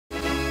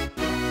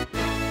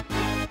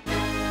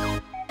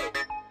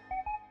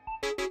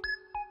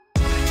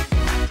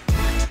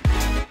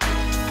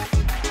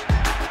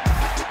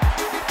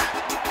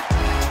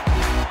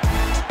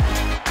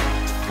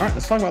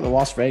Let's talk about the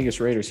Las Vegas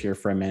Raiders here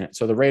for a minute.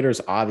 So the Raiders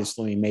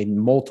obviously made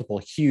multiple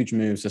huge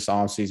moves this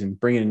offseason,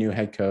 bringing a new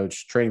head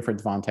coach, trading for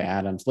Devontae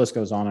Adams, list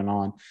goes on and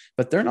on.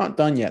 But they're not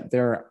done yet.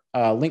 They're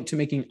linked to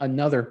making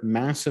another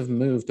massive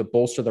move to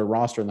bolster their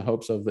roster in the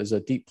hopes of as a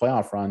deep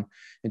playoff run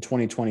in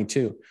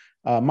 2022.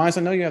 Miles,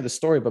 I know you have the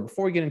story, but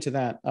before we get into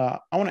that,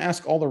 I want to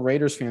ask all the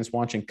Raiders fans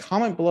watching,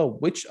 comment below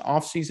which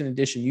offseason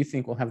addition you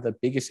think will have the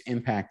biggest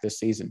impact this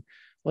season.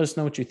 Let us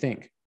know what you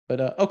think.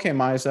 But okay,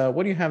 Miles,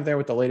 what do you have there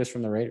with the latest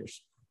from the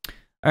Raiders?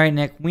 All right,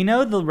 Nick, we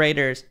know the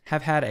Raiders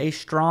have had a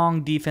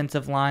strong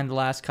defensive line the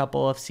last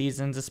couple of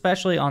seasons,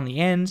 especially on the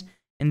ends,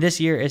 and this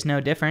year is no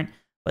different.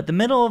 But the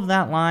middle of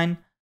that line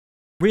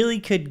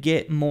really could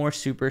get more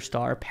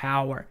superstar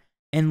power.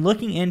 And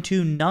looking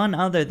into none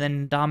other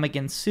than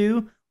Ndamukong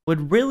Suh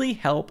would really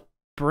help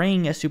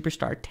bring a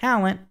superstar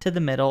talent to the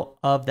middle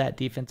of that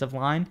defensive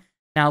line.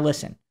 Now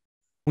listen,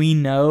 we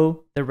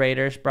know the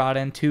Raiders brought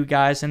in 2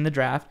 guys in the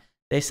draft.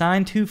 They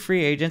signed 2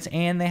 free agents,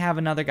 and they have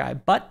another guy.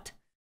 But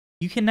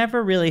you can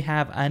never really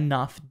have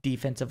enough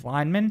defensive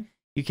linemen.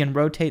 You can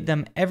rotate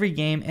them every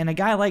game, and a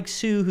guy like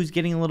Suh, who's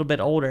getting a little bit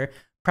older,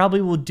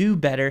 probably will do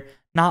better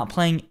not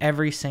playing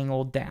every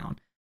single down.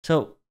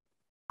 So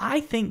I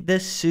think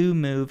this Suh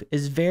move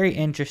is very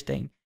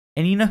interesting.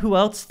 And you know who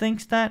else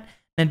thinks that?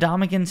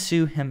 Ndamukong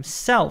Suh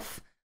himself,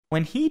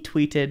 when he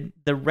tweeted,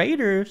 the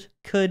Raiders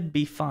could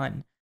be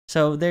fun.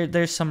 So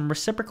there's some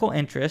reciprocal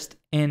interest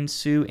in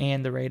Suh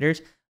and the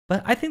Raiders,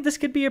 but I think this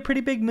could be a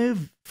pretty big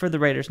move for the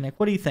Raiders, Nick.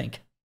 What do you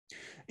think?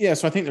 Yeah,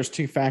 so I think there's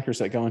 2 factors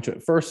that go into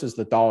it. First is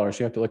the dollars.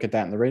 You have to look at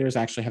that. And the Raiders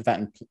actually have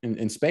that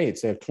in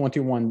spades. They have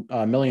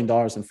 $21 million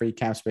in free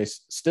cap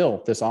space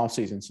still this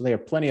offseason. So they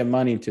have plenty of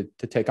money to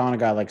take on a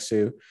guy like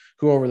Suh,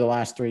 who over the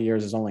last 3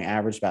 years has only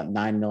averaged about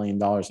 $9 million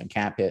in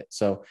cap hit.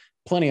 So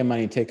plenty of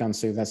money to take on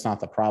Suh. That's not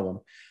the problem.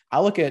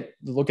 I look at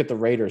the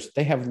Raiders.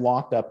 They have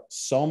locked up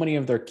so many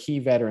of their key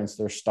veterans,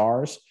 their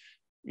stars,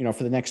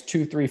 for the next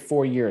 2, 3,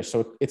 4 years.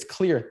 So it's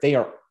clear they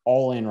are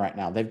all in right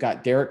now. They've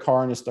got Derek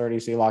Carr in his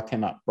 30s. They locked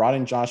him up. Brought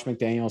in Josh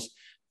McDaniels,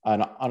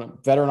 a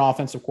veteran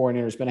offensive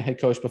coordinator, has been a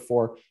head coach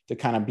before, to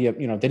kind of be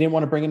they didn't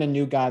want to bring in a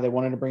new guy. They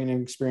wanted to bring in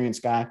an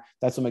experienced guy.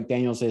 That's what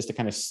McDaniels is, to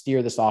kind of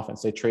steer this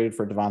offense. They traded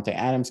for Devontae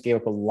Adams, gave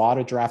up a lot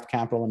of draft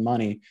capital and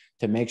money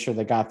to make sure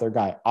they got their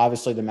guy.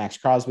 Obviously, the Max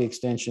Crosby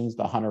extensions,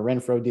 the Hunter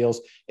Renfrow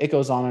deals, it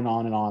goes on and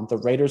on and on. The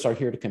Raiders are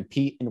here to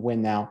compete and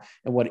win now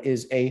in what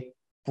is a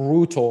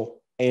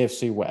brutal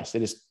AFC West.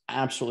 It is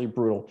absolutely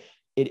brutal.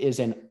 It is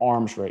an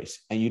arms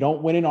race, and you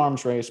don't win an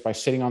arms race by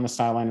sitting on the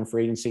sideline in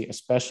free agency,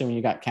 especially when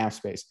you got cap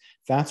space.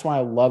 That's why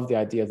I love the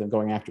idea of them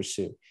going after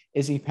Suh.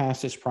 Is he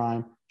past his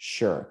prime?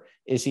 Sure.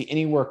 Is he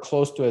anywhere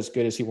close to as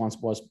good as he once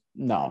was?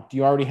 No. Do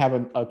you already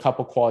have a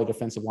couple quality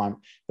defensive linemen?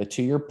 But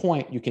to your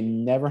point, you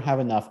can never have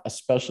enough,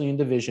 especially in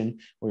division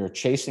where you're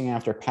chasing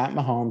after Pat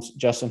Mahomes,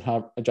 Justin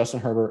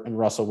Herbert, and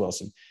Russell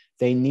Wilson.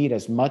 They need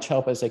as much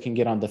help as they can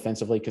get on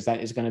defensively, because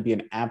that is going to be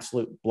an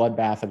absolute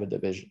bloodbath of a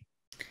division.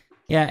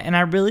 Yeah, and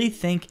I really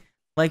think,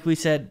 like we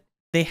said,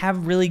 they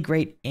have really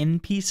great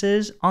end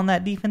pieces on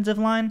that defensive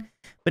line.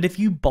 But if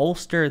you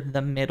bolster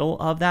the middle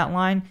of that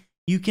line,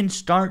 you can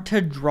start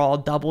to draw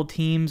double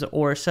teams.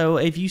 Or so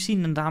if you see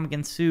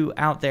Ndamukong Suh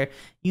out there,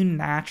 you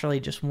naturally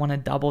just want to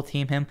double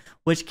team him,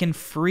 which can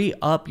free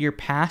up your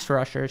pass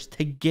rushers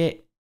to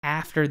get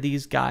after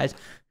these guys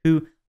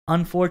who,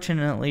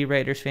 unfortunately,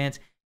 Raiders fans,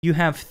 you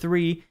have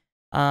 3,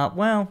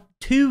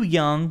 2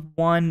 young,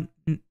 1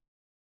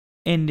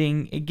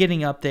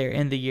 getting up there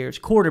in the years,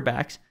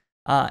 quarterbacks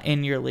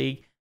in your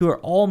league who are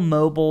all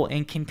mobile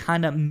and can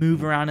kind of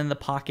move around in the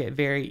pocket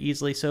very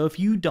easily. So if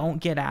you don't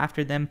get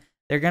after them,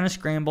 they're going to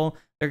scramble,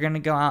 they're going to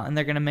go out, and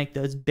they're going to make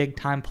those big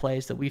time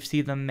plays that we've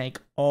seen them make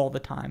all the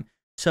time.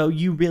 So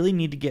you really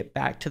need to get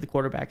back to the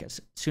quarterback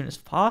as soon as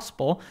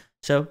possible.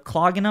 So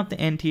clogging up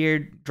the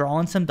interior,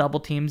 drawing some double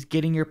teams,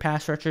 getting your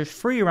pass rushers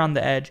free around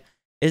the edge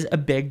is a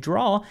big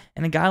draw,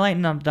 and a guy like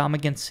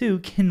Ndamukong Suh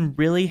can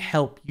really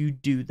help you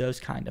do those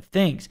kind of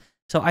things.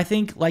 So I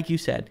think, like you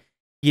said,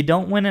 you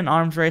don't win an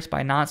arms race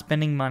by not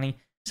spending money,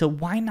 so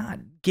why not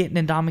get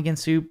Ndamukong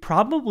Suh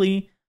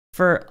probably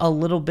for a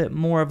little bit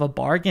more of a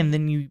bargain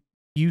than you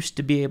used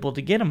to be able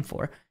to get him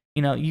for?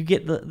 You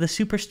get the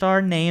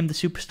superstar name, the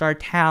superstar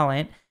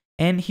talent,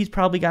 and he's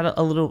probably got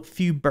a little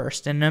few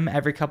bursts in him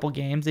every couple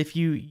games if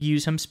you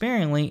use him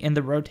sparingly in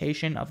the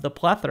rotation of the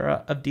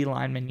plethora of D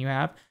linemen you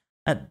have.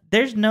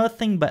 There's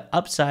nothing but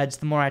upsides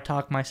the more I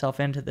talk myself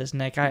into this,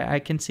 Nick. I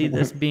can see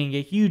this being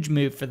a huge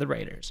move for the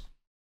Raiders.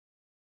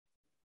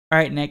 All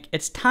right, Nick,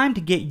 it's time to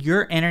get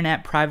your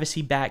internet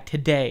privacy back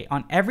today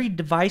on every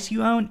device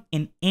you own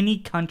in any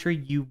country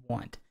you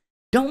want.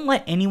 Don't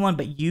let anyone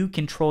but you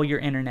control your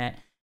internet.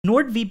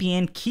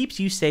 NordVPN keeps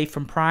you safe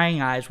from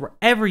prying eyes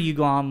wherever you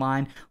go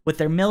online with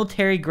their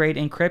military-grade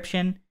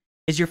encryption.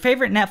 Is your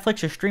favorite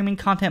Netflix or streaming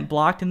content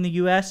blocked in the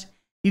US?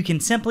 You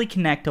can simply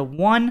connect to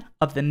one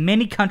of the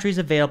many countries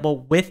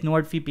available with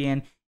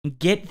NordVPN and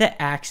get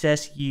the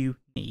access you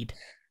need.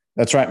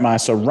 That's right, Maya.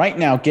 So right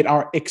now, get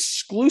our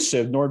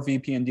exclusive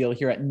NordVPN deal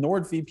here at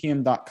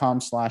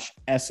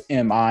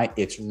nordvpn.com/SMI.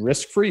 It's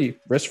risk-free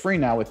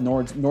now with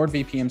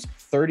NordVPN's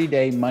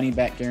 30-day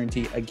money-back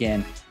guarantee.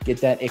 Again, get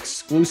that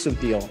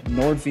exclusive deal,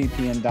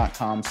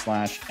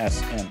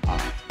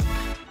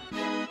 nordvpn.com/SMI.